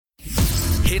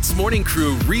HITZ Morning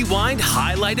Crew Rewind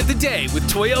Highlight of the Day with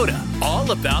Toyota.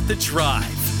 All about the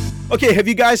drive. Okay, have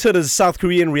you guys heard of the South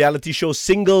Korean reality show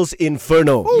Singles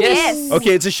Inferno? Yes.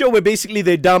 Okay, it's a show where basically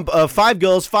they dump 5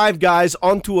 girls, 5 guys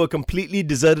onto a completely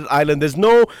deserted island. There's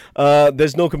no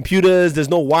computers, there's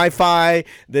no Wi-Fi,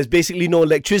 there's basically no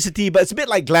electricity, but it's a bit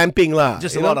like glamping lah.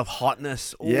 Just a lot of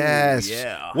hotness. Ooh, Yes.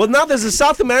 Yeah. Well, now there's a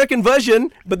South American version,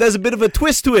 but there's a bit of a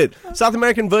twist to it. South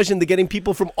American version, they're getting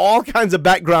people from all kinds of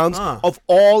backgrounds of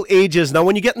all ages. Now,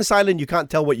 when you get in this island, you can't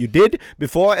tell what you did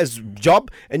before as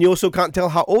job, and you also can't tell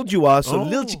how old you are. So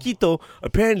Lil Chiquito,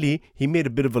 apparently, he made a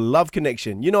bit of a love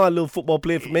connection. You know our little football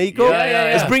player from Mexico?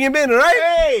 Yeah. Let's bring him in, all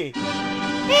right?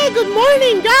 Hey, good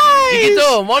morning, guys.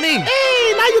 Chiquito, morning.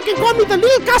 Hey, now you can call me the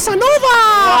little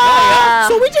Casanova.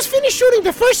 So we just finished shooting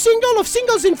the first single of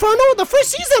Singles Inferno. The first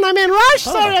season, I'm in rush.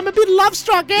 Sorry, I'm a bit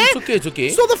love-struck, eh? It's okay.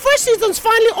 So the first season's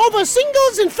finally over.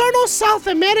 Singles Inferno South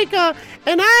America.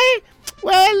 And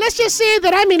well, let's just say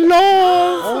that I'm in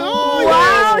love.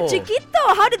 Wow, Chiquito,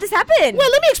 how did this happen?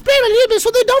 Well, let me explain a little bit. So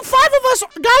they dumped 5 of us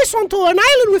guys onto an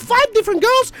island with 5 different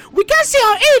girls. We can't say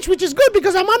our age, which is good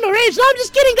because I'm underage. No, I'm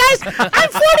just kidding, guys. I'm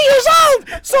 40 years old.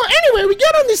 So anyway, we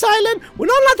get on this island. We're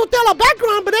not allowed to tell our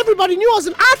background, but everybody knew I was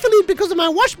an athlete because of my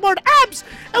washboard abs.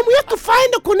 And we have to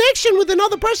find a connection with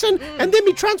another person and then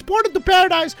be transported to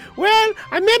paradise. Well,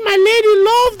 I met my lady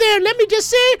love there. Let me just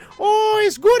say,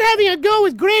 it's good having a girl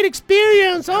with great experience.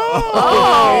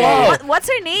 What's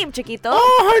her name, Chiquito?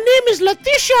 Her name is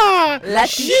Leticia.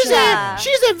 She's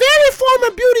a very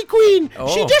former beauty queen.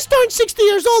 She just turned 60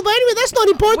 years old, but anyway, that's not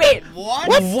important. Wait,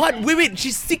 What? Wait,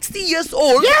 she's 60 years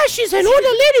old? Yeah, she's an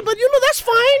older lady, but that's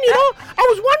fine, I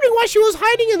was wondering why she was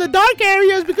hiding in the dark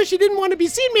areas because she didn't want to be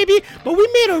seen maybe, but we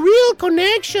made a real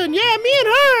connection. Yeah, me and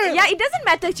her. Yeah, it doesn't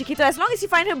matter, Chiquito, as long as you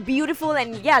find her beautiful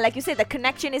and like you said, the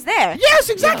connection is there. Yes,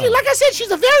 exactly. Like I said,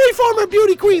 she's a very former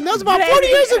beauty queen. That was about 40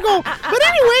 years ago. But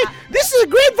anyway, this is a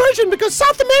great version because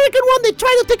South American one, they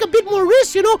try to take a bit more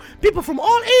risk, People from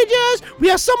all ages. We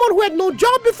have someone who had no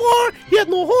job before. He had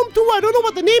no home too. I don't know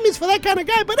what the name is for that kind of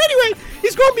guy. But anyway,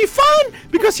 it's going to be fun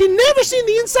because he never seen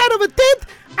the inside of a tent.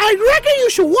 I reckon you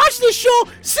should watch this show,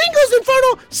 Singles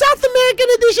Inferno South American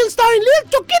edition starring Lil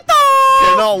Chiquito.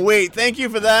 Cannot wait. Thank you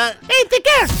for that. Hey, take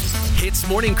care. HITZ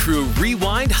Morning Crew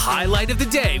Rewind Highlight of the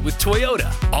Day with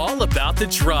Toyota. All about the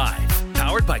drive.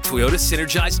 Powered by Toyota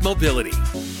Synergized Mobility.